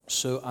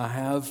So I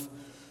have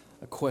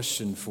a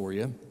question for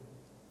you.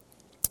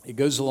 It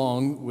goes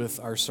along with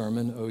our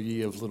sermon, O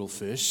ye of little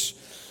fish.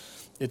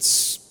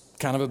 It's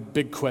kind of a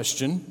big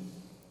question.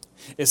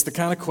 It's the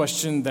kind of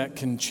question that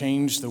can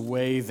change the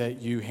way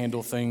that you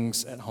handle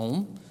things at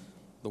home,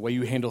 the way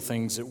you handle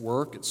things at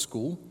work, at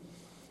school.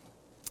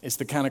 It's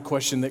the kind of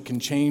question that can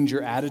change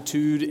your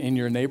attitude in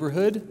your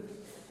neighborhood,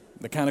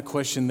 the kind of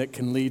question that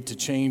can lead to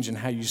change in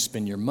how you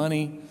spend your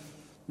money,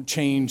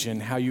 change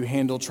in how you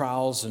handle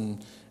trials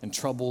and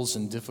troubles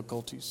and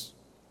difficulties.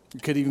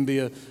 It could even be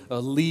a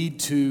lead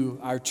to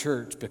our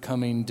church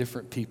becoming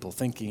different people,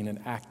 thinking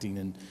and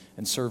acting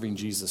and serving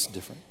Jesus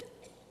different.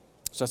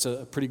 So that's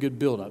a pretty good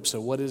build-up.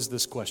 So what is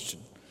this question?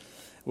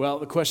 Well,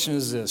 the question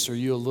is this: are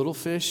you a little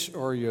fish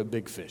or are you a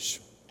big fish?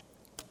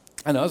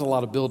 I know that's a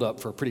lot of build-up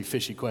for a pretty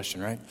fishy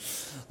question, right?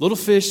 Little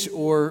fish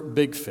or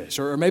big fish?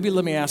 Or maybe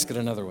let me ask it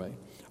another way.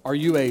 Are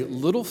you a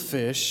little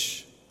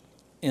fish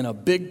in a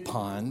big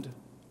pond,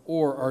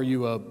 or are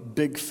you a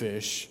big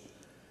fish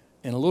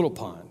in a little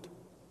pond?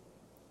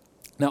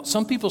 Now,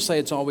 some people say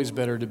it's always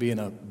better to be in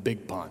a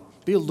big pond.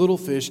 Be a little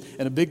fish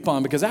in a big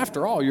pond, because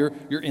after all, you're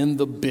in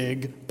the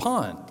big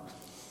pond.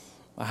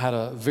 I had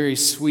a very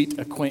sweet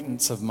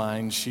acquaintance of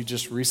mine. She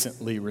just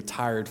recently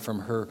retired from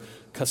her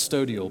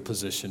custodial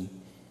position.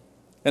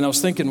 And I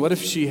was thinking, what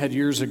if she had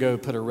years ago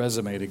put a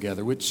resume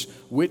together? Which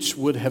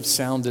would have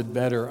sounded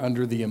better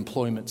under the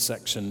employment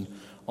section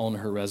on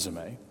her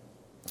resume?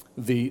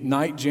 The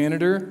night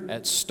janitor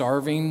at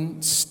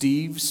Starving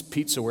Steve's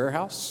Pizza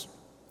Warehouse,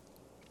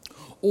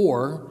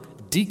 or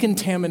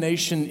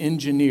decontamination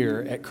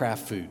engineer at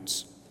Kraft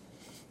Foods?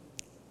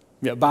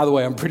 Yeah, by the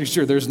way, I'm pretty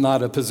sure there's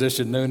not a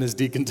position known as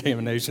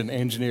decontamination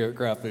engineer at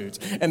Kraft Foods.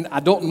 And I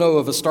don't know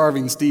of a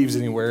Starving Steve's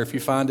anywhere. If you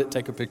find it,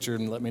 take a picture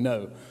and let me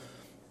know.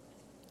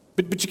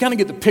 But you kind of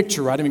get the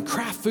picture, right? I mean,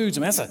 Kraft Foods,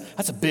 I mean,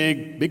 that's a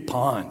big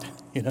pond,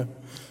 you know?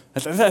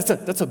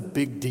 That's a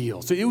big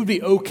deal. So it would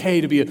be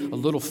okay to be a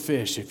little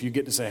fish if you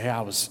get to say, hey,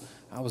 I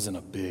was in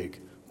a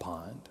big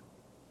pond.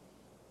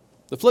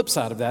 The flip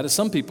side of that is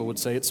some people would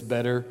say it's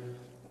better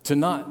to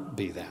not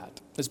be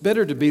that. It's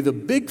better to be the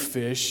big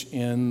fish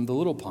in the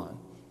little pond.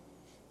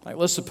 Like,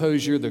 let's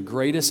suppose you're the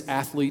greatest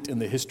athlete in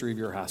the history of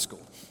your high school.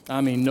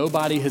 I mean,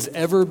 nobody has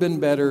ever been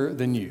better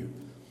than you.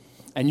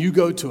 And you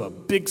go to a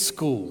big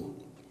school,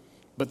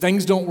 but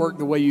things don't work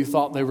the way you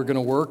thought they were going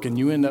to work, and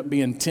you end up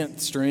being 10th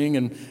string,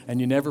 and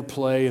you never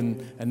play,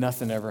 and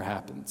nothing ever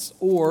happens.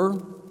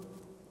 Or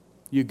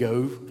you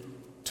go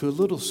to a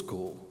little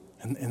school,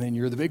 and then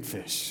you're the big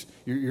fish.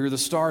 You're the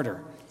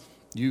starter.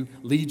 You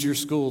lead your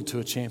school to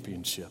a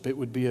championship. It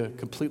would be a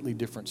completely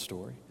different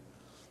story.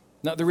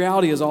 Now, the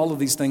reality is all of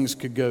these things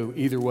could go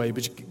either way,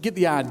 but you get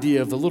the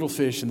idea of the little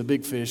fish and the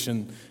big fish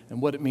and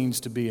what it means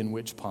to be in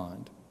which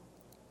pond.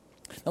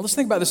 Now, let's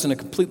think about this in a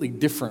completely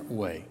different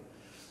way.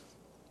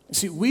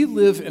 See, we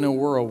live in a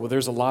world where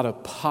there's a lot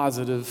of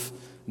positive,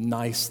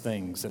 nice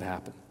things that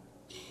happen.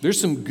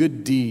 There's some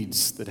good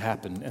deeds that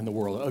happen in the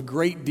world, a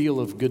great deal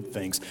of good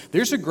things.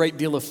 There's a great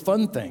deal of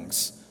fun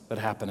things that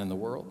happen in the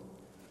world.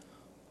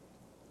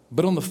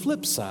 But on the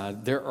flip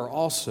side, there are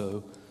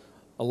also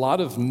a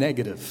lot of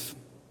negative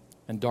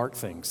and dark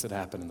things that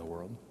happen in the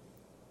world.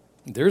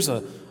 There's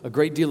a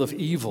great deal of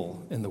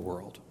evil in the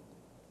world.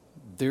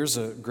 There's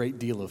a great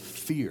deal of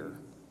fear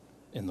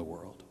in the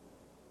world.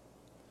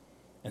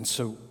 And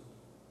so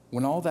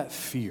when all that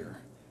fear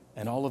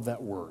and all of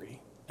that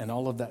worry and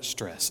all of that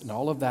stress and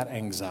all of that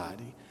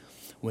anxiety,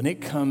 when it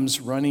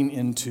comes running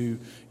into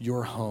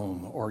your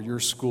home or your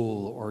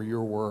school or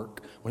your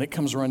work, when it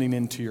comes running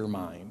into your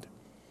mind,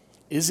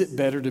 is it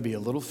better to be a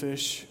little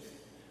fish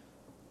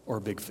or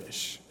a big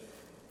fish?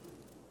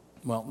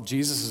 Well,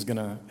 Jesus is going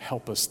to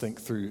help us think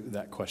through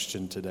that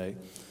question today.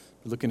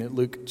 We're looking at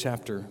Luke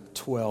chapter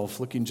 12,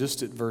 looking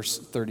just at verse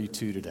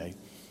 32 today.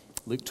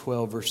 Luke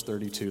 12, verse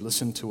 32.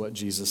 Listen to what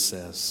Jesus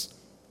says.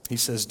 He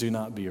says, do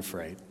not be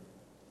afraid.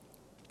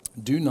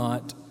 Do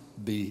not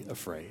be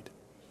afraid.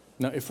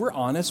 Now, if we're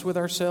honest with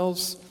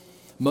ourselves,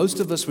 most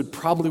of us would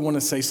probably want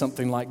to say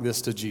something like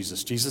this to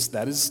Jesus. Jesus,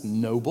 that is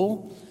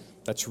noble.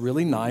 That's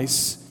really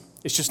nice.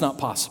 It's just not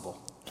possible.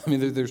 I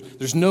mean,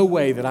 there's no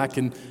way that I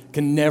can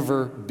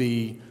never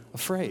be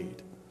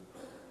afraid.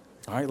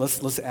 All right,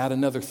 let's add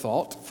another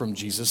thought from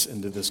Jesus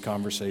into this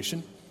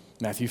conversation.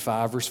 Matthew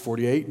 5, verse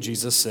 48,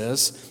 Jesus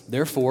says,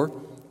 therefore,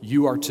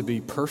 you are to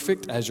be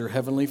perfect as your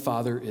heavenly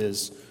Father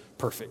is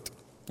perfect.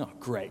 Oh,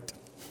 great.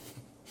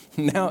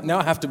 Now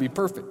I have to be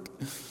perfect.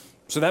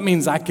 So that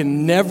means I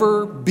can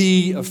never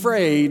be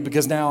afraid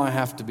because now I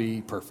have to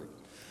be perfect.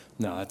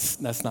 No,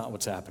 that's not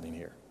what's happening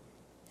here.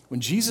 When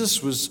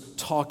Jesus was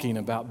talking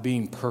about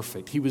being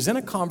perfect, he was in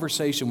a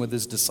conversation with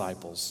his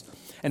disciples,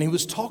 and he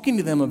was talking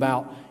to them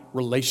about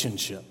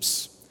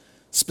relationships.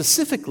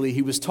 Specifically,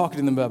 he was talking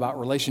to them about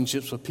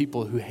relationships with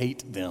people who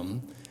hate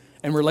them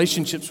and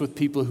relationships with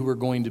people who are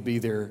going to be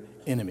their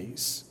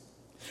enemies.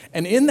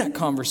 And in that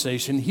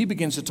conversation, he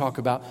begins to talk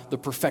about the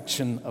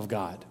perfection of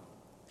God.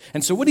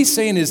 And so what he's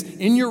saying is,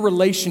 in your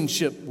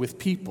relationship with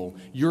people,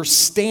 your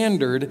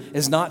standard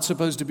is not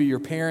supposed to be your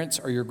parents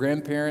or your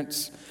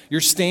grandparents.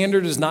 Your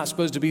standard is not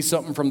supposed to be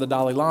something from the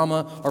Dalai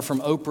Lama or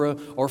from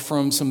Oprah or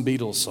from some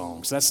Beatles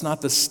songs. That's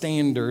not the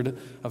standard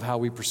of how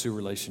we pursue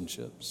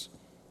relationships.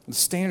 The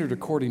standard,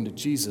 according to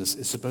Jesus,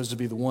 is supposed to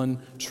be the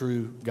one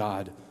true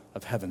God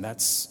of heaven.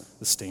 That's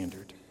the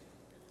standard.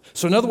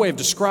 So another way of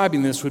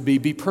describing this would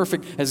be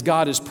perfect as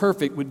God is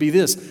perfect, would be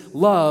this: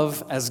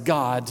 love as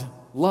God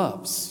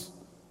loves.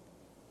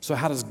 So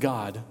how does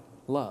God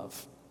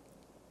love?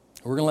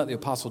 We're going to let the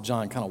Apostle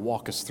John kind of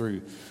walk us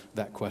through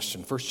that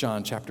question. 1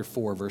 John chapter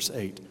 4, verse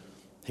 8.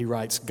 He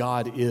writes,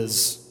 God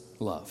is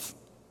love.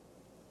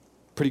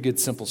 Pretty good,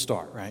 simple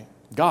start, right?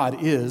 God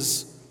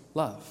is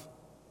love.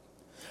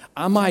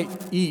 I might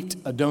eat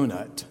a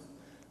donut,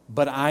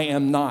 but I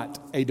am not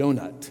a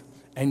donut.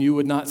 And you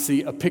would not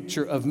see a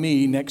picture of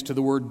me next to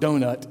the word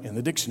donut in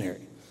the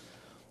dictionary.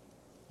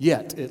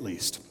 Yet, at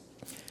least.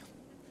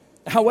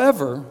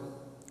 However,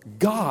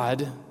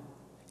 God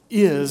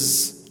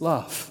is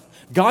love.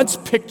 God's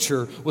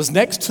picture was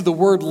next to the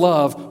word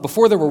love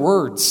before there were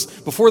words,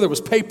 before there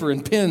was paper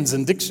and pens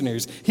and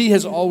dictionaries. He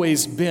has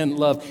always been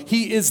love.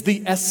 He is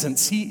the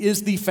essence. He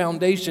is the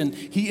foundation.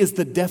 He is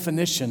the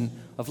definition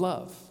of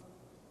love.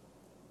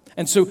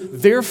 And so,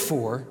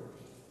 therefore,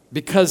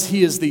 because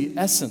he is the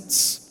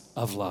essence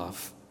of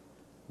love,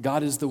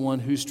 God is the one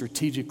who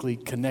strategically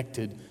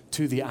connected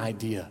to the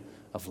idea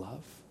of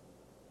love,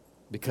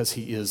 because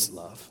he is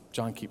love.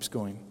 John keeps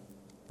going.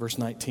 Verse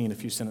 19, a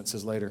few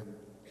sentences later.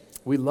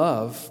 We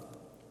love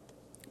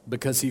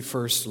because he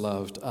first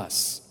loved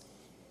us.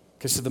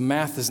 Okay, so the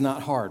math is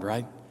not hard,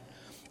 right?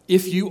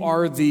 If you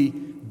are the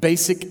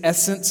basic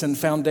essence and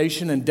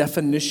foundation and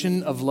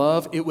definition of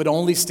love, it would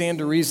only stand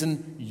to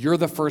reason you're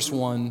the first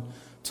one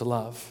to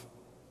love.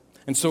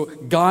 And so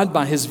God,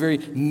 by his very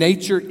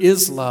nature,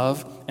 is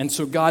love, and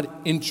so God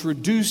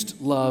introduced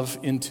love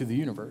into the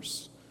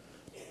universe.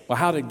 Well,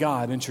 how did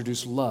God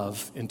introduce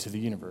love into the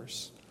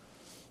universe?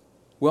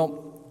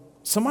 Well,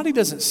 somebody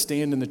doesn't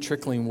stand in the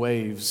trickling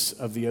waves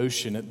of the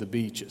ocean at the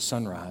beach at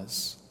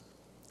sunrise,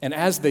 and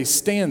as they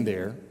stand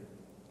there,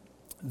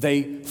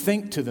 they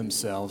think to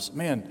themselves,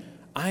 man,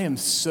 I am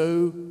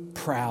so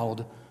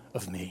proud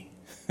of me.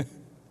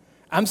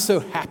 I'm so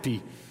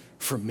happy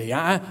for me.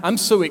 I'm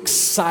so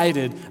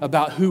excited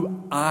about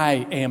who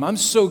I am. I'm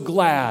so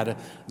glad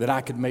that I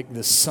could make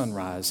this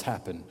sunrise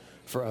happen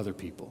for other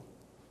people.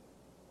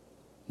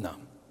 No,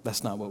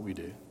 that's not what we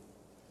do.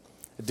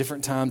 At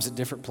different times, at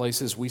different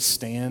places, we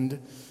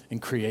stand in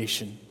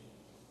creation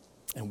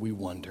and we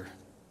wonder.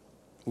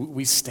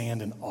 We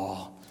stand in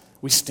awe.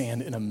 We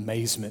stand in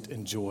amazement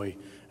and joy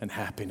and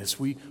happiness.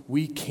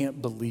 We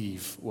can't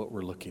believe what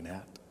we're looking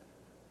at,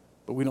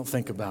 but we don't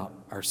think about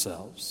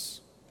ourselves.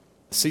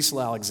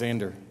 Cecil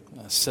Alexander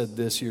said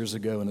this years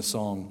ago in a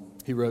song.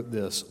 He wrote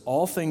this: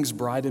 all things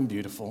bright and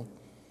beautiful,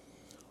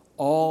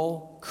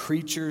 all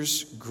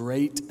creatures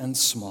great and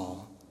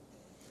small,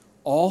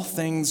 all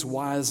things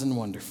wise and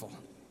wonderful.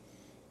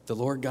 The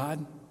Lord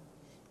God,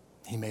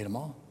 he made them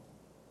all.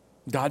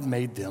 God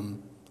made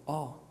them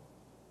all.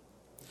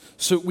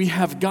 So we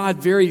have God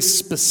very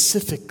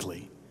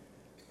specifically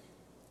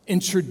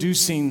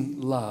introducing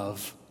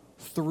love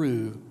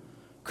through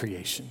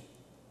creation,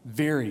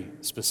 very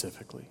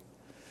specifically.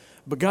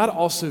 But God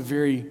also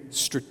very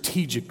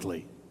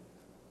strategically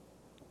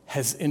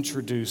has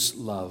introduced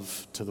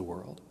love to the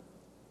world.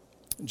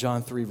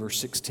 John 3, verse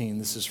 16,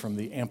 this is from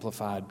the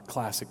Amplified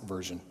Classic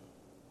Version.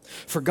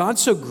 For God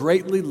so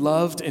greatly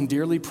loved and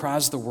dearly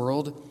prized the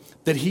world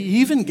that he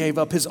even gave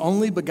up his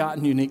only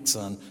begotten unique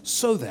Son,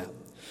 so that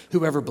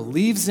whoever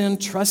believes in,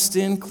 trusts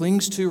in,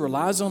 clings to,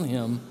 relies on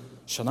him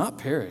shall not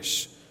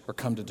perish or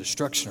come to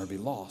destruction or be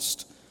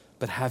lost,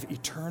 but have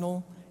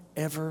eternal,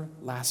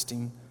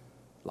 everlasting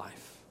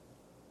life.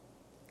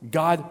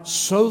 God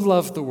so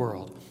loved the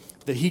world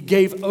that he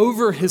gave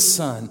over his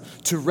Son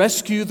to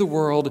rescue the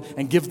world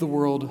and give the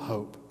world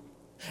hope.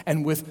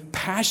 And with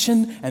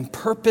passion and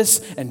purpose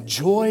and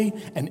joy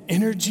and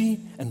energy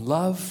and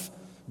love,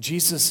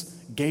 Jesus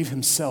gave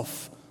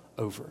himself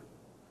over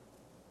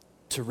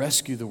to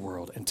rescue the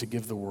world and to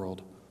give the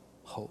world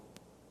hope.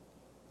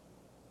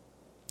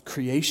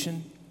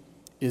 Creation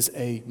is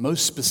a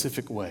most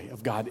specific way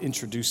of God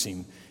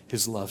introducing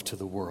his love to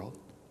the world.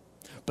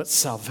 But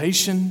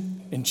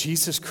salvation in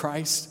Jesus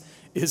Christ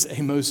is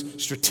a most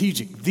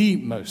strategic, the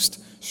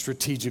most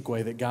strategic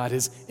way that God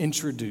has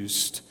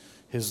introduced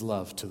his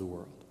love to the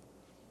world.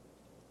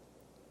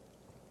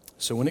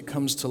 So when it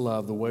comes to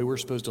love, the way we're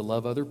supposed to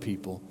love other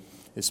people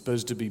is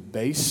supposed to be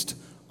based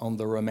on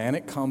the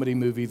romantic comedy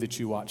movie that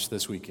you watched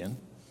this weekend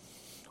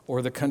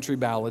or the country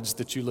ballads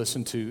that you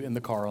listen to in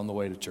the car on the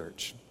way to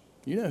church.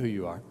 You know who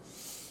you are.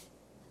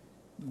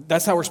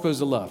 That's how we're supposed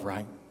to love,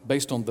 right?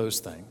 Based on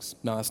those things.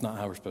 No, that's not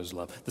how we're supposed to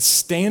love. The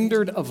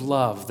standard of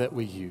love that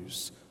we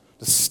use,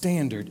 the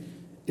standard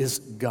is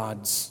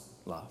God's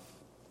love.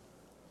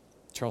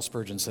 Charles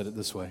Spurgeon said it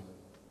this way: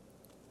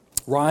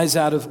 Rise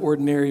out of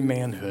ordinary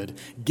manhood.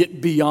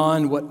 Get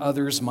beyond what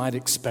others might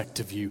expect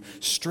of you.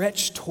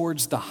 Stretch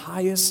towards the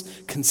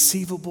highest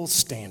conceivable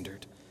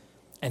standard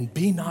and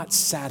be not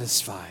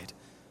satisfied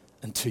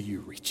until you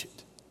reach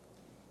it.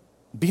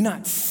 Be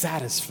not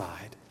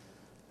satisfied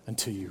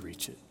until you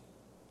reach it.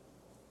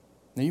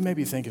 Now, you may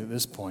be thinking at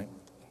this point,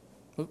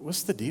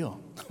 what's the deal?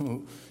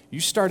 You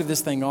started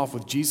this thing off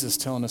with Jesus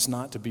telling us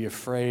not to be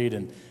afraid,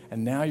 and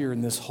now you're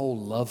in this whole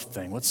love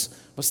thing. What's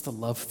the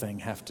love thing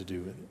have to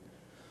do with it?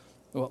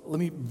 Well, let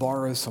me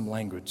borrow some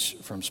language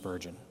from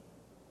Spurgeon.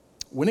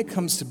 When it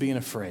comes to being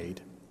afraid,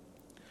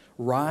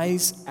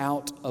 rise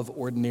out of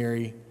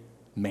ordinary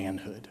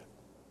manhood.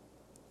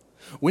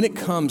 When it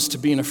comes to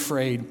being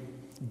afraid,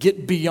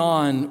 get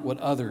beyond what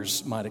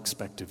others might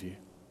expect of you.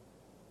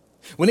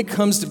 When it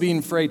comes to being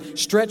afraid,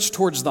 stretch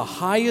towards the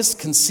highest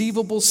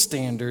conceivable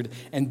standard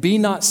and be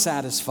not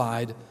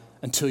satisfied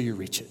until you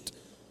reach it.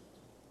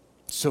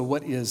 So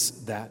what is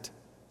that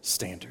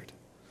standard?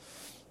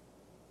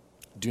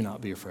 Do not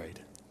be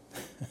afraid.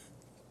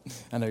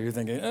 I know you're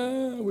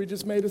thinking, we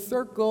just made a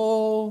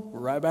circle. We're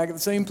right back at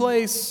the same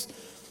place.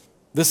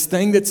 This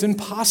thing that's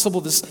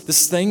impossible,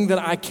 this thing that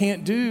I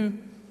can't do.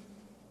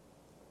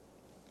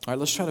 All right,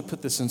 let's try to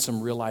put this in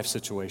some real life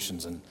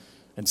situations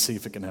and see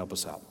if it can help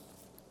us out.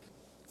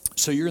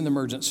 So you're in the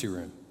emergency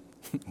room,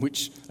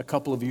 which a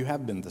couple of you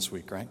have been this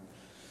week, right?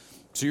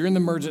 So you're in the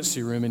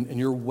emergency room and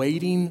you're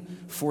waiting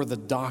for the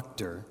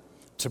doctor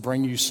to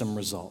bring you some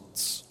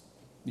results.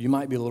 You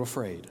might be a little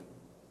afraid.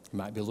 You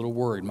might be a little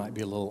worried, might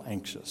be a little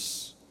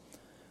anxious.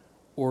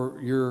 Or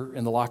you're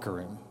in the locker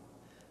room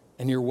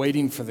and you're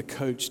waiting for the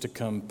coach to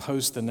come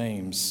post the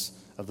names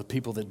of the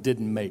people that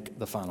didn't make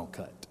the final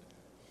cut.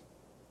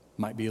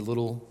 Might be a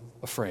little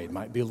afraid,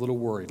 might be a little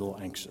worried, a little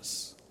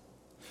anxious.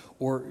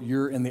 Or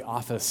you're in the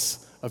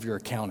office of your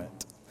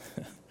accountant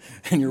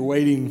and you're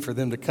waiting for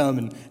them to come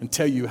and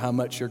tell you how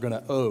much you're going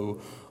to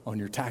owe on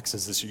your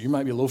taxes this year. You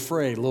might be a little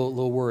afraid, a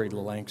little worried, a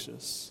little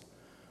anxious.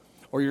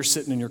 Or you're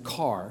sitting in your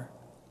car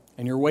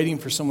and you're waiting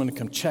for someone to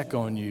come check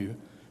on you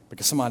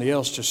because somebody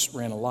else just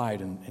ran a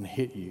light and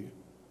hit you.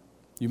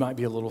 You might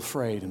be a little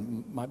afraid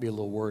and might be a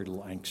little worried, a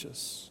little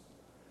anxious.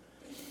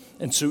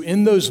 And so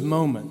in those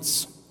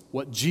moments,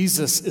 what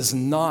Jesus is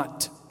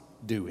not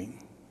doing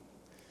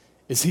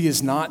is he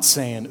is not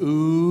saying,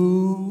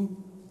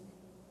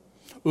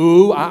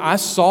 I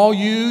saw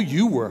you,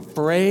 you were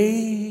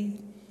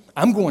afraid.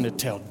 I'm going to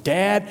tell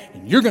Dad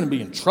and you're going to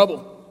be in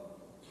trouble.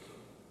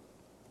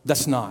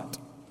 That's not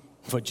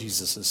what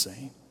Jesus is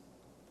saying.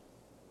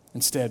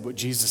 Instead, what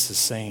Jesus is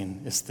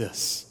saying is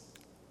this.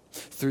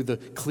 Through the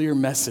clear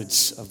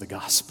message of the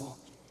gospel,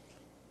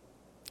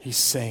 he's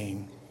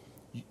saying,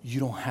 you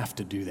don't have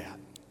to do that.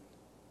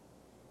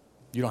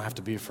 You don't have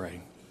to be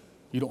afraid.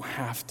 You don't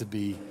have to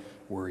be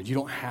worried. You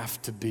don't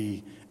have to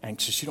be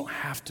anxious. You don't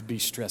have to be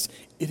stressed.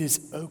 It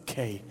is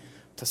okay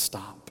to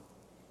stop.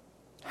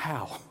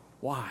 How?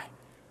 Why?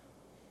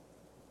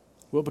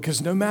 Well,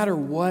 because no matter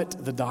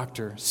what the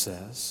doctor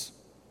says,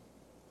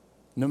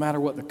 no matter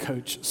what the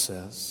coach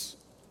says,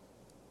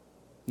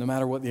 no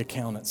matter what the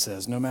accountant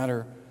says, no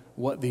matter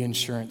what the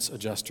insurance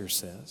adjuster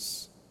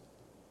says,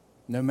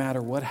 no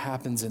matter what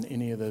happens in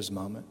any of those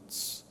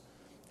moments,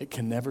 it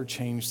can never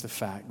change the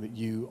fact that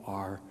you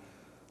are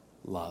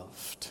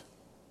loved.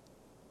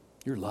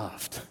 You're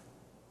loved.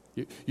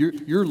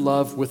 You're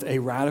loved with a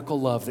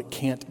radical love that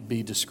can't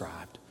be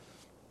described.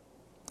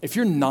 If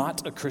you're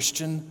not a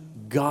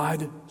Christian,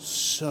 God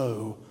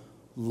so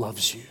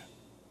loves you.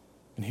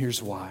 And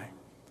here's why.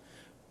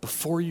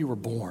 Before you were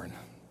born,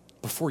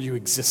 before you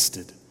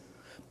existed,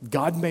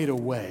 God made a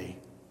way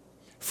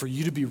for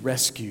you to be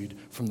rescued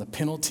from the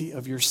penalty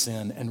of your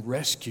sin and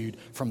rescued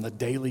from the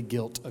daily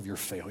guilt of your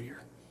failure.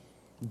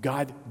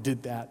 God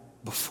did that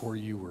before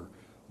you were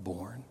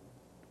born.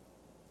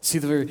 See,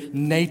 the very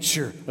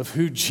nature of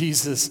who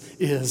Jesus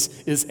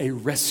is a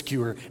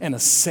rescuer and a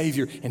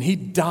savior, and he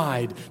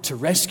died to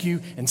rescue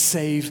and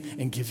save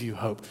and give you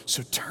hope.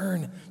 So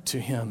turn to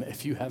him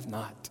if you have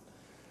not,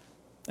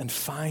 and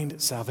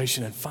find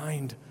salvation and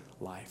find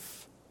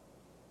life.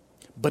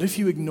 But if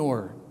you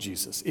ignore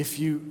Jesus, if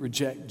you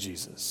reject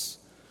Jesus,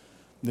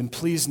 then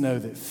please know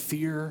that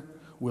fear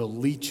will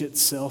leach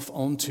itself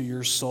onto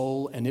your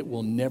soul and it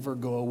will never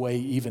go away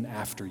even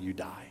after you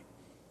die.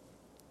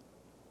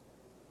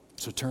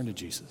 So turn to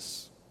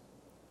Jesus.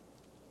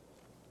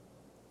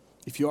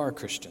 If you are a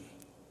Christian,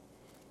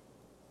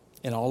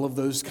 in all of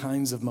those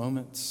kinds of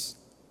moments,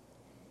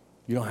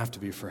 you don't have to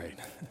be afraid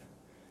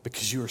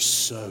because you are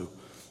so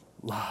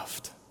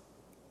loved.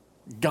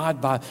 God,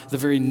 by the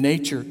very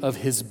nature of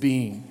his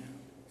being,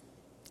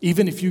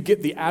 even if you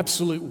get the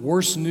absolute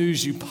worst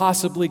news you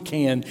possibly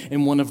can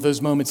in one of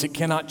those moments, it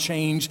cannot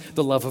change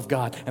the love of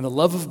God. And the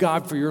love of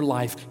God for your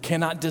life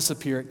cannot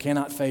disappear, it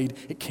cannot fade,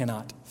 it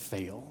cannot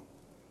fail.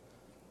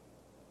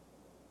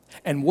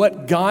 And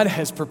what God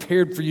has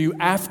prepared for you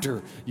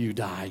after you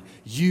die,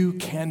 you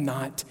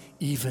cannot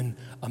even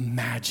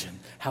imagine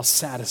how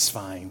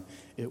satisfying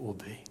it will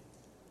be.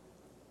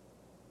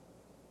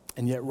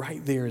 And yet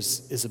right there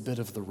is a bit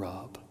of the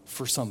rub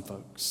for some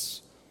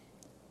folks.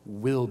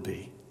 will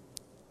be.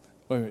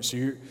 Wait a minute, so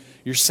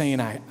you're saying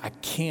I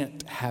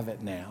can't have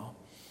it now.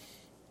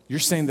 You're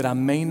saying that I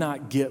may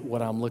not get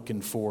what I'm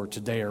looking for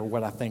today or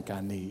what I think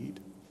I need.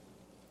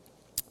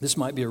 This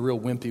might be a real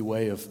wimpy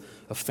way of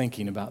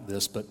thinking about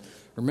this, but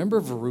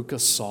remember Veruca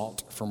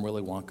Salt from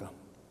Willy Wonka?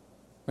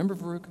 Remember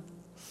Veruca?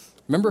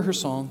 Remember her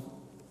song?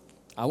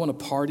 I want a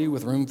party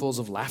with roomfuls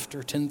of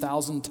laughter,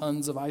 10,000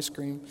 tons of ice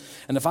cream.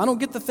 And if I don't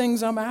get the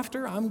things I'm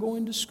after, I'm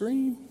going to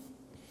scream.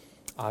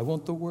 I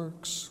want the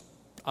works.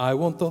 I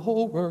want the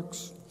whole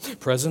works.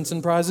 Presents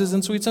and prizes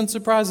and sweets and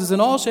surprises in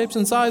all shapes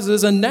and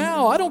sizes. And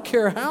now, I don't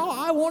care how,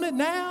 I want it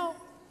now.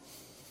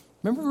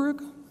 Remember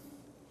Veruca?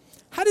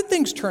 How did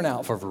things turn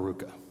out for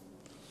Veruca?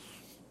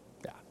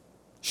 Yeah.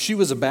 She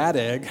was a bad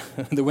egg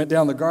that went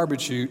down the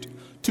garbage chute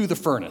to the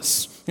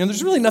furnace.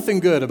 There's really nothing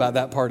good about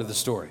that part of the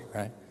story,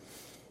 right?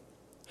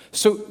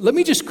 So let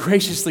me just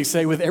graciously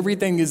say, with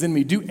everything is in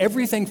me, do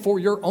everything for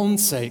your own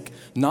sake,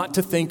 not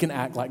to think and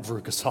act like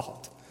Veruca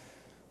Salt.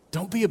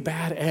 Don't be a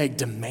bad egg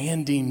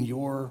demanding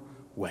your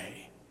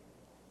way.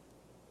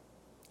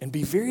 And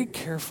be very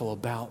careful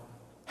about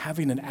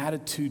having an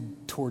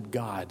attitude toward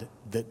God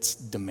that's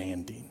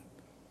demanding.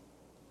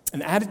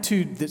 An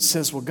attitude that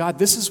says, well, God,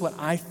 this is what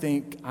I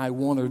think I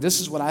want, or this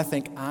is what I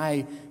think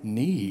I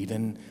need,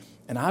 and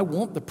I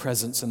want the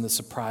presents and the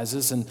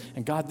surprises,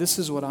 and God, this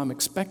is what I'm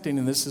expecting,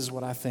 and this is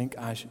what I think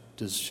I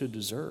should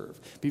deserve.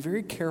 Be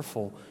very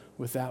careful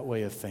with that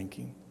way of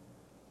thinking.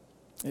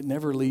 It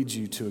never leads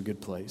you to a good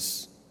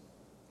place.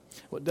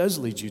 What does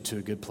lead you to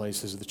a good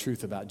place is the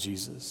truth about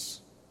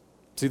Jesus.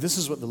 See, this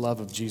is what the love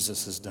of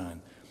Jesus has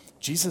done.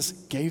 Jesus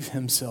gave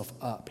himself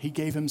up. He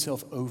gave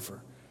himself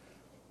over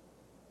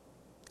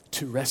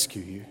to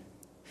rescue you.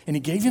 And he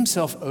gave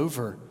himself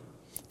over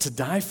to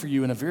die for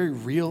you in a very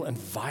real and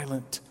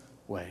violent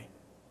way.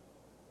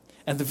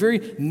 And the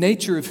very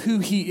nature of who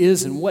he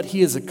is and what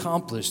he has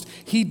accomplished,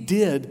 he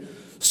did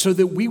so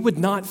that we would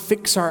not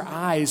fix our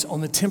eyes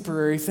on the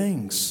temporary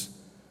things,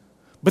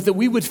 but that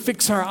we would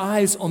fix our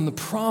eyes on the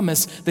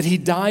promise that he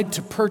died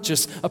to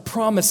purchase, a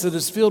promise that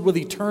is filled with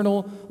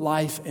eternal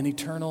life and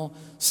eternal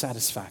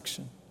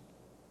satisfaction.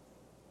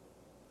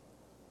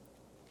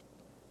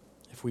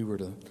 If we were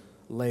to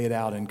lay it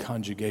out in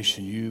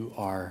conjugation, you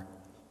are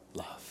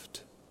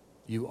loved.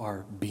 You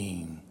are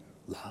being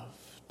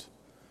loved.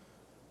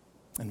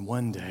 And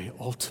one day,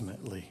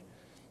 ultimately,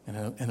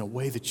 in a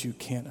way that you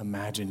can't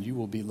imagine, you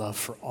will be loved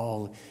for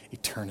all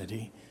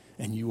eternity,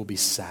 and you will be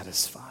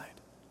satisfied.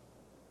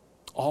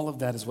 All of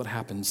that is what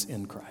happens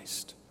in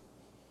Christ.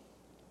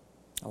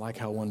 I like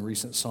how one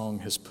recent song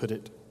has put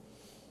it.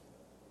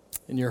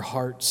 In your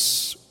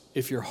hearts,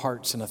 if your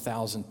heart's in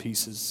 1,000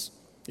 pieces,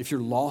 if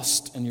you're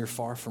lost and you're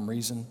far from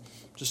reason,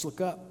 just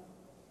look up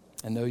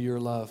and know you're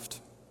loved.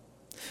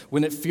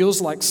 When it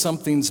feels like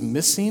something's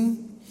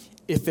missing,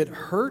 if it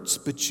hurts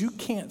but you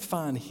can't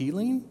find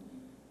healing,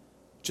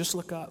 just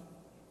look up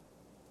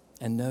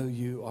and know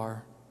you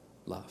are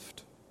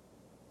loved.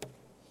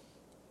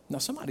 Now,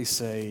 somebody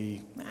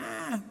say,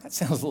 that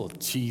sounds a little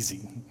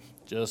cheesy.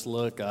 Just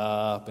look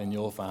up and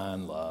you'll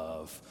find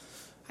love.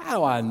 How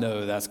do I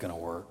know that's going to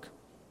work?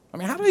 I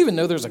mean, how do I even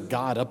know there's a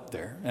God up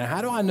there? And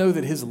how do I know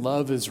that his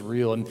love is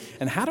real?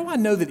 And how do I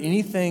know that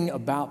anything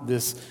about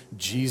this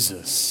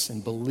Jesus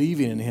and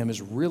believing in him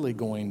is really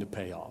going to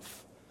pay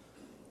off?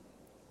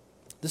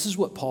 This is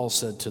what Paul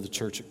said to the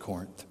church at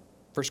Corinth.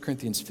 1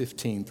 Corinthians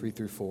 15,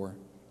 3-4.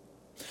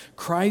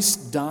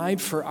 Christ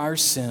died for our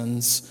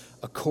sins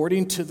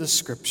according to the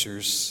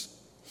Scriptures.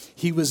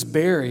 He was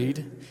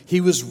buried.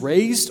 He was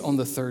raised on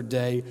the third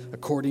day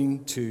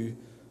according to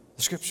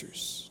the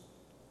Scriptures.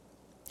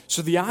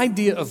 So the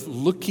idea of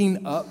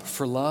looking up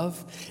for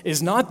love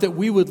is not that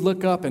we would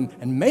look up and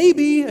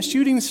maybe a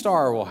shooting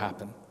star will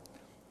happen.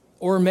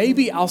 Or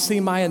maybe I'll see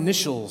my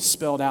initials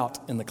spelled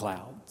out in the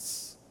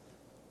clouds.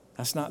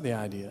 That's not the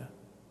idea.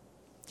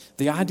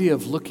 The idea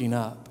of looking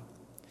up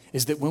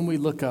is that when we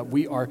look up,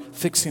 we are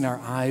fixing our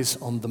eyes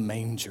on the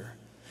manger.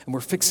 And we're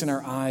fixing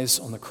our eyes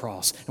on the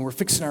cross. And we're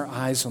fixing our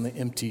eyes on the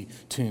empty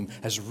tomb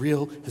as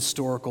real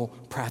historical,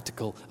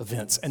 practical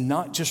events. And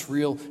not just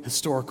real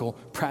historical,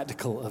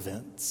 practical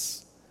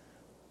events,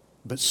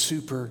 but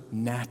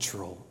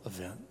supernatural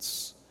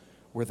events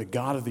where the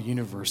God of the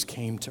universe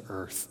came to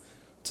earth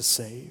to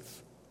save.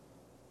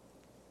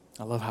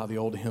 I love how the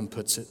old hymn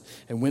puts it.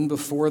 And when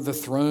before the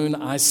throne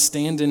I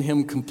stand in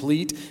him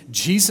complete,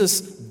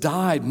 Jesus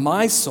died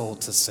my soul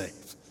to save.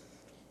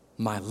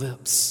 My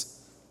lips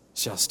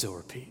shall still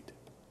repeat.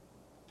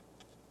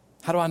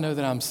 How do I know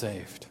that I'm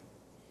saved?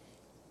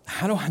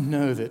 How do I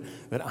know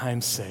that I'm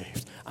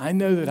saved? I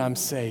know that I'm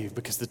saved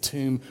because the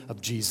tomb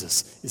of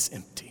Jesus is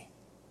empty.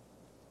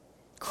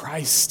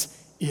 Christ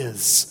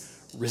is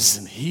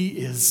risen. He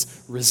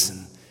is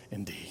risen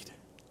indeed.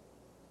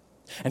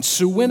 And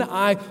so when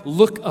I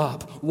look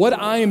up, what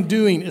I am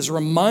doing is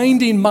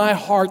reminding my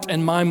heart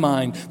and my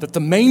mind that the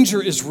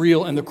manger is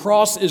real and the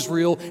cross is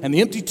real and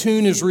the empty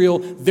tomb is real.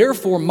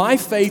 Therefore, my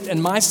faith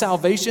and my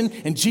salvation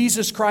in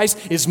Jesus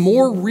Christ is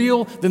more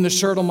real than the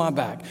shirt on my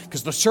back.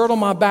 Because the shirt on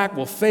my back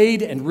will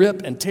fade and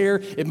rip and tear.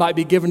 It might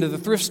be given to the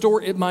thrift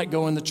store. It might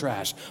go in the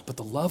trash. But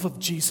the love of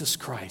Jesus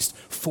Christ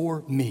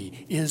for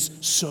me is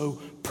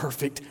so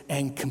perfect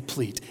and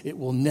complete. It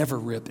will never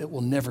rip. It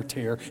will never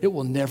tear. It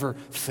will never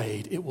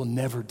fade. It will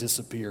never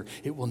disappear.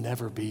 It will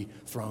never be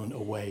thrown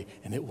away,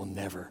 and it will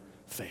never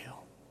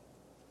fail.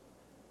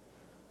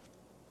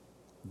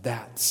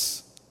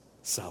 That's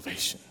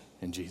salvation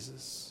in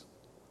Jesus.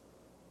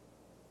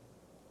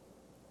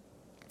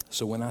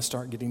 So when I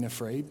start getting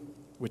afraid,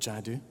 which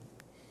I do,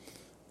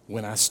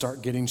 when I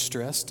start getting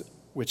stressed,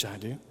 which I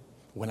do,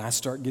 when I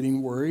start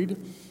getting worried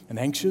and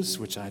anxious,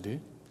 which I do,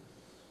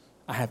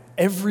 I have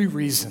every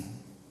reason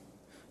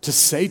to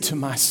say to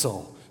my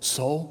soul,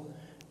 soul,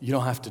 you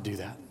don't have to do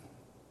that.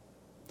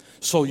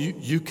 Soul,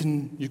 you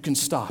can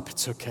stop.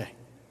 It's okay.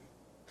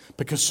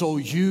 Because soul,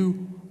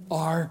 you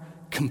are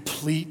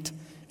complete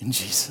in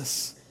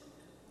Jesus.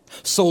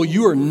 Soul,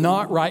 you are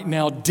not right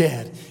now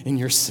dead in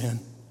your sin.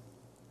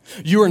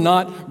 You are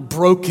not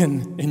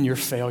broken in your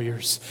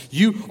failures.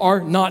 You are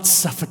not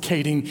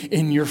suffocating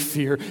in your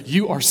fear.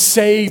 You are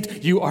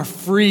saved. You are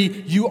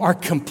free. You are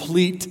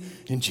complete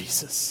in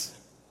Jesus.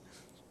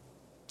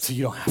 So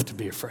you don't have to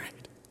be afraid.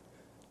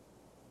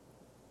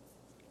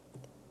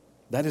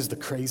 That is the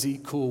crazy,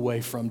 cool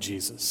way from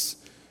Jesus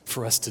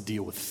for us to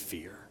deal with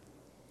fear.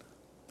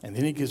 And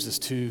then he gives us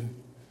two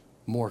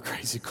more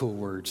crazy, cool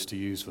words to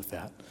use with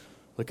that.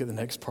 Look at the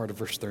next part of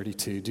verse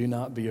 32. Do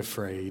not be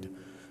afraid,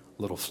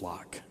 little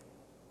flock.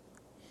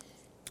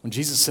 When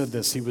Jesus said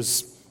this, he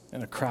was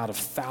in a crowd of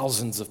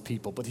thousands of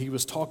people, but he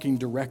was talking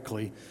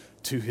directly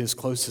to his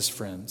closest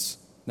friends.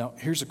 Now,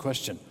 here's a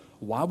question.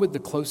 Why would the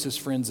closest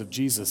friends of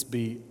Jesus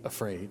be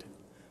afraid?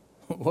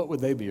 What would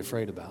they be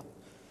afraid about?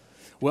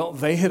 Well,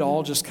 they had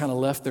all just kind of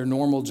left their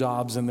normal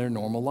jobs and their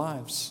normal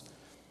lives.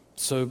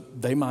 So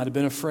they might have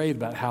been afraid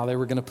about how they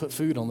were going to put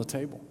food on the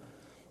table.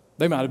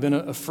 They might have been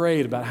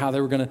afraid about how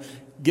they were going to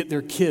get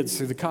their kids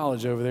through the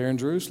college over there in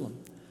Jerusalem.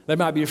 They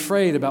might be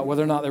afraid about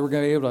whether or not they were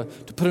going to be able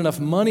to put enough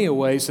money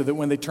away so that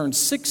when they turned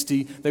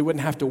 60, they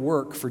wouldn't have to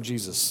work for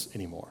Jesus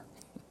anymore.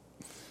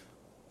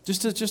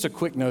 Just a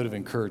quick note of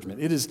encouragement.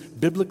 It is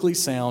biblically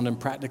sound and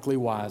practically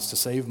wise to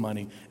save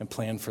money and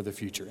plan for the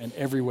future in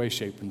every way,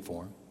 shape, and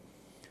form.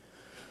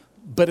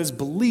 But as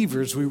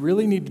believers, we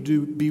really need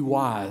to be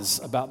wise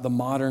about the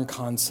modern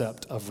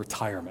concept of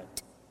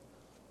retirement.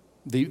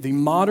 The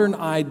modern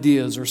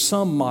ideas, or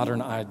some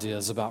modern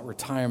ideas about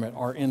retirement,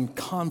 are in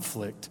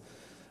conflict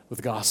with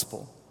the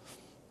gospel.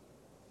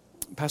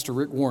 Pastor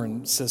Rick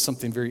Warren says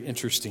something very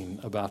interesting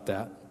about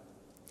that.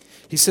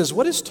 He says,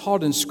 what is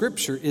taught in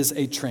Scripture is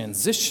a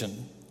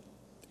transition.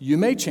 You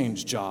may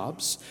change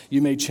jobs,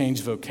 you may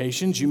change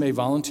vocations, you may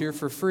volunteer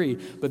for free,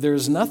 but there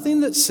is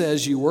nothing that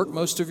says you work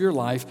most of your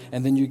life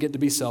and then you get to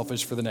be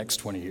selfish for the next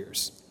 20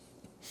 years.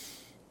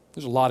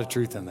 There's a lot of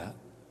truth in that.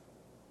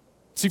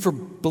 See, for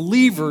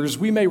believers,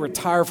 we may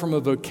retire from a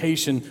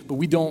vocation, but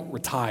we don't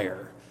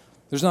retire.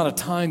 There's not a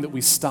time that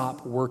we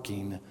stop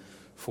working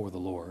for the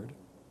Lord.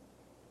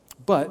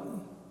 But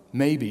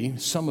maybe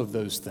some of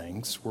those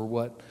things were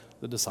what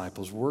the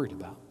disciples were worried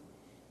about.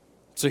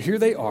 So here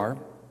they are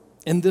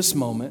in this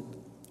moment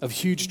of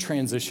huge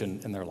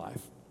transition in their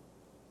life.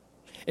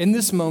 In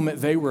this moment,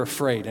 they were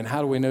afraid. And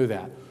how do we know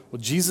that? Well,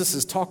 Jesus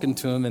is talking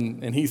to them,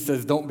 and he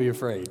says, don't be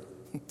afraid.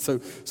 So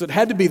it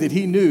had to be that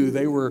he knew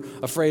they were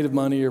afraid of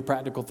money or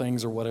practical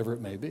things or whatever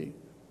it may be.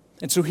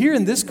 And so here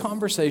in this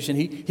conversation,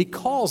 he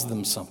calls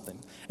them something.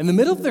 In the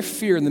middle of their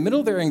fear, in the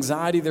middle of their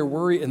anxiety, their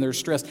worry, and their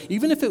stress,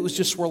 even if it was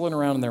just swirling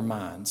around in their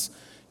minds,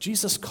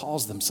 Jesus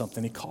calls them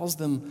something. He calls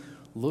them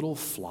little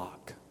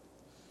flock.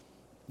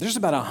 There's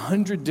about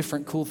 100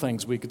 different cool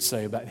things we could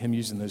say about him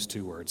using those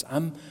two words.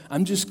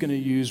 I'm just going to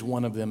use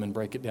one of them and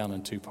break it down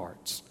in two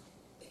parts.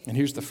 And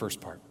here's the first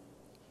part.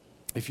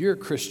 If you're a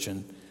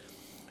Christian,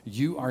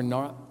 you are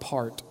not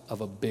part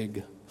of a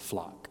big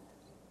flock.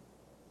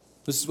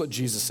 This is what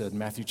Jesus said in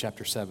Matthew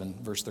chapter 7,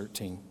 verse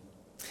 13.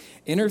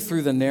 Enter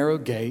through the narrow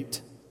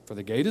gate, for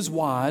the gate is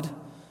wide,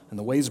 and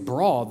the way is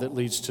broad that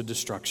leads to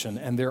destruction,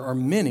 and there are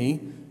many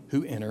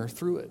who enter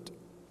through it.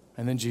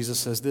 And then Jesus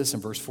says this in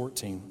verse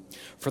 14.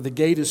 For the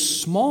gate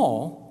is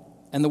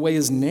small, and the way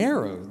is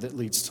narrow that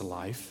leads to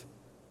life,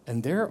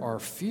 and there are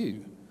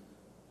few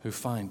who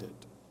find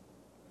it.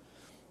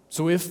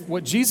 So if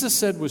what Jesus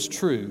said was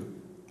true,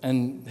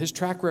 and his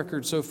track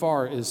record so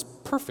far is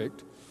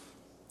perfect,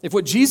 if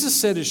what Jesus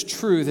said is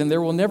true, then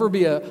there will never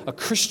be a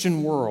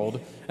Christian world,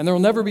 and there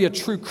will never be a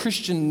true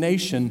Christian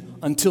nation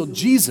until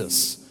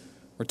Jesus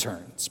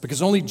returns,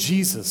 because only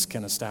Jesus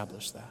can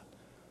establish that.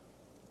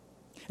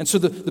 And so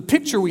the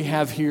picture we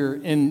have here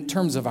in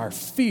terms of our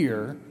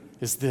fear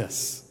is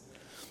this.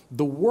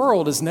 The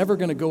world is never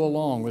going to go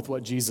along with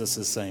what Jesus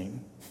is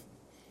saying.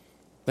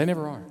 They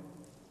never are.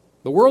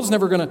 The world's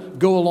never going to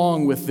go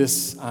along with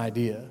this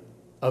idea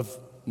of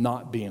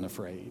not being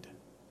afraid.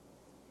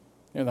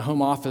 The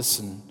Home Office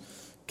in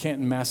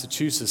Canton,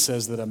 Massachusetts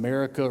says that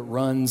America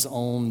runs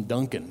on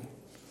Duncan.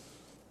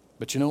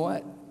 But you know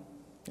what?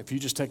 If you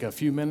just take a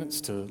few minutes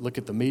to look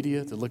at the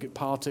media, to look at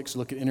politics,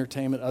 look at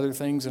entertainment, other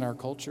things in our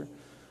culture,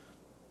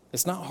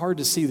 it's not hard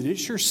to see that it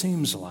sure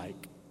seems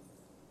like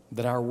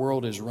that our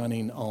world is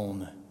running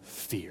on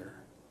fear.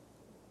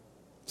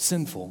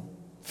 Sinful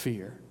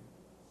fear.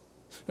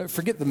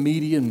 Forget the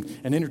media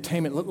and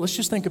entertainment. Let's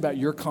just think about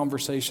your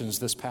conversations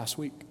this past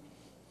week.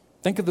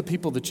 Think of the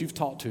people that you've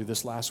talked to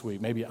this last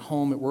week, maybe at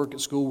home, at work,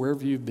 at school,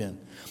 wherever you've been.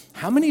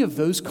 How many of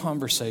those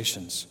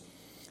conversations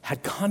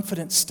had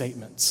confident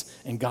statements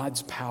in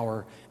God's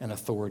power and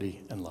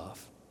authority and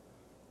love?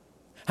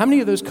 How many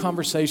of those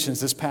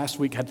conversations this past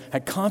week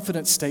had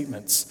confident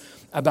statements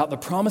about the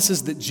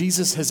promises that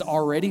Jesus has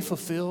already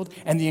fulfilled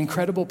and the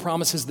incredible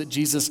promises that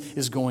Jesus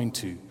is going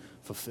to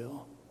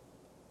fulfill?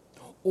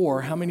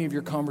 Or how many of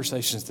your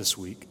conversations this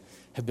week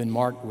have been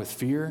marked with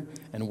fear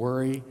and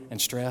worry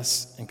and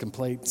stress and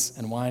complaints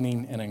and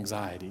whining and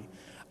anxiety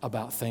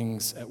about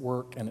things at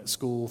work and at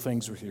school,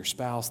 things with your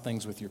spouse,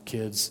 things with your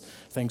kids,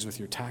 things with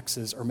your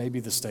taxes, or maybe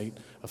the state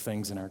of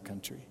things in our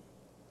country?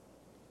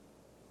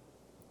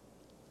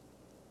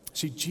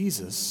 See,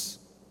 Jesus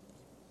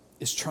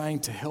is trying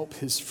to help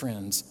his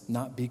friends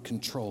not be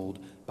controlled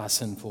by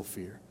sinful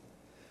fear.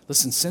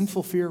 Listen,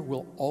 sinful fear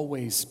will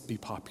always be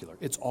popular.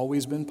 It's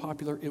always been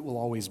popular. It will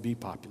always be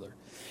popular.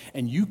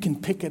 And you can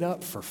pick it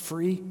up for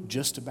free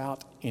just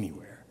about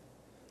anywhere.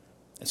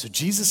 And so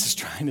Jesus is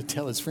trying to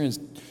tell his friends,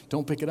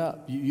 don't pick it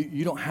up.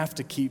 You don't have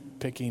to keep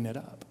picking it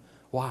up.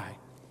 Why?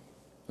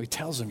 Well, he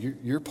tells them,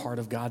 you're part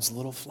of God's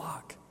little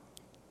flock.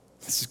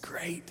 This is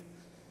great.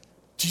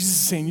 Jesus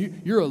is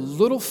saying, you're a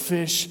little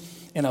fish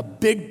in a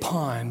big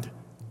pond,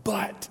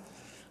 but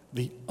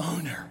the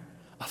owner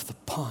of the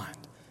pond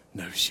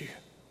knows you.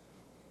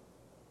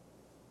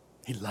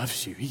 He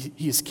loves you.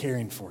 He is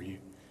caring for you.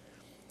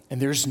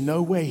 And there's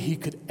no way he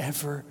could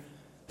ever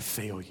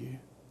fail you.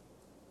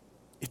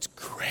 It's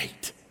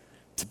great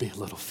to be a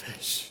little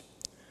fish.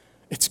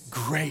 It's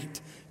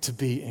great to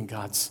be in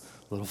God's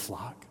little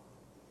flock.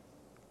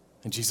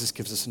 And Jesus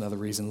gives us another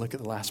reason. Look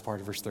at the last part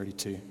of verse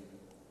 32.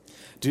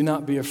 Do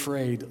not be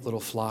afraid, little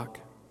flock,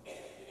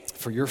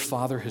 for your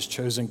Father has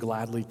chosen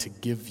gladly to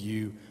give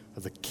you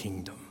the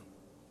kingdom.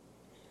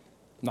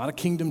 Not a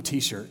kingdom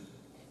t-shirt,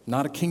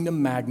 not a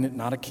kingdom magnet,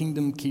 not a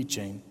kingdom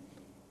keychain,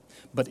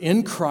 but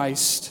in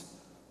Christ,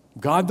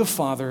 God the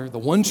Father, the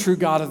one true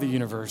God of the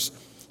universe,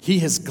 he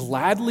has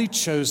gladly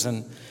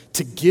chosen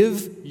to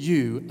give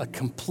you a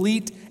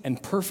complete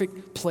and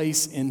perfect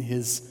place in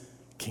his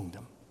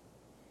kingdom.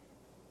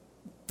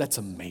 That's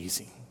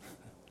amazing.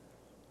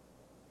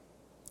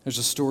 There's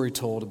a story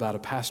told about a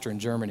pastor in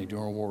Germany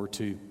during World War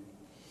II.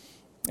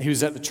 He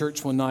was at the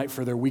church one night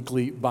for their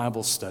weekly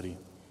Bible study.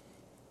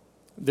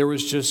 There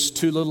was just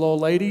two little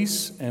old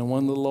ladies and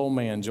one little old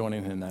man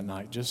joining him that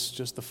night,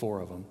 just the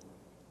four of them.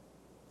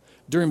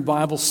 During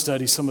Bible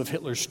study, some of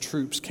Hitler's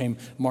troops came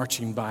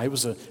marching by. It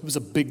was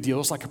a big deal. It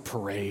was like a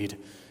parade.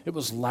 It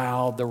was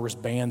loud. There was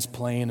bands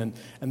playing,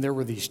 and there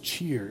were these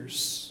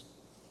cheers.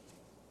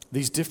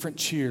 These different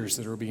cheers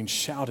that were being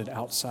shouted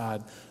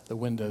outside the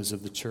windows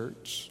of the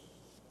church.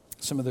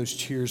 Some of those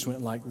cheers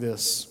went like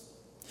this: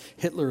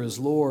 Hitler is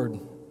Lord.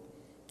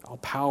 All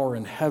power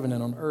in heaven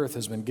and on earth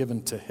has been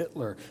given to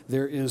Hitler.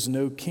 There is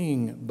no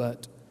king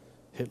but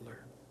Hitler.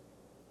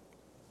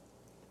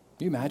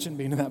 Can you imagine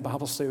being in that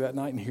Bible study that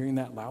night and hearing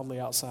that loudly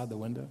outside the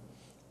window?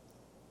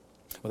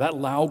 Well, that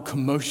loud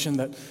commotion,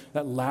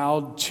 that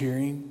loud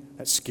cheering,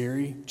 that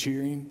scary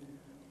cheering,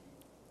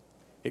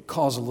 it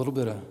caused a little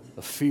bit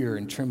of fear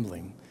and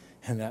trembling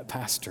in that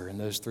pastor and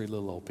those three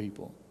little old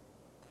people.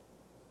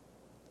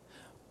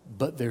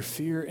 But their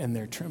fear and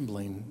their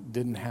trembling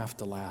didn't have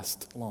to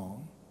last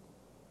long.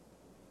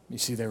 You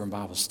see, they were in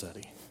Bible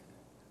study.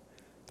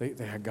 They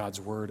had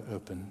God's word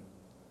open.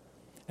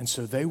 And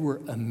so they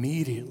were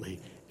immediately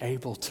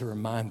able to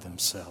remind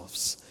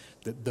themselves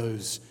that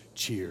those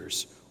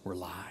cheers were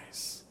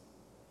lies.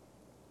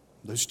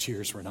 Those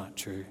cheers were not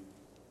true.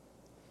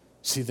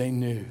 See, they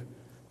knew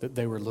that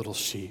they were little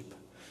sheep,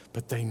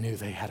 but they knew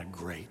they had a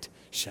great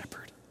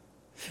shepherd.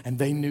 And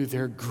they knew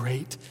their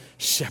great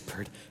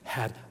shepherd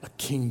had a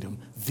kingdom,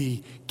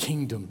 the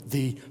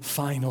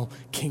final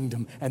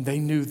kingdom. And they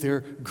knew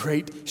their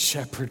great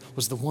shepherd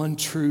was the one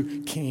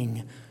true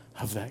king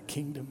of that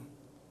kingdom.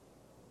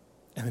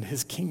 And that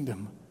his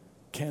kingdom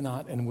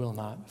cannot and will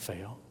not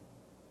fail.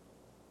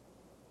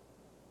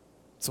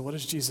 So what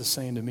is Jesus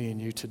saying to me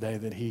and you today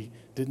that he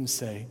didn't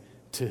say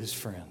to his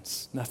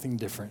friends? Nothing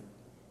different.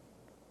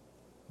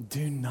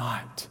 Do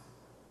not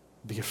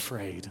be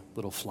afraid,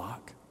 little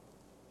flock.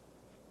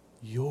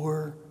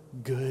 Your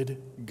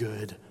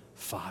good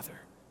Father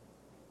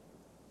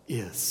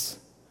is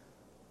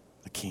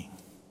the King.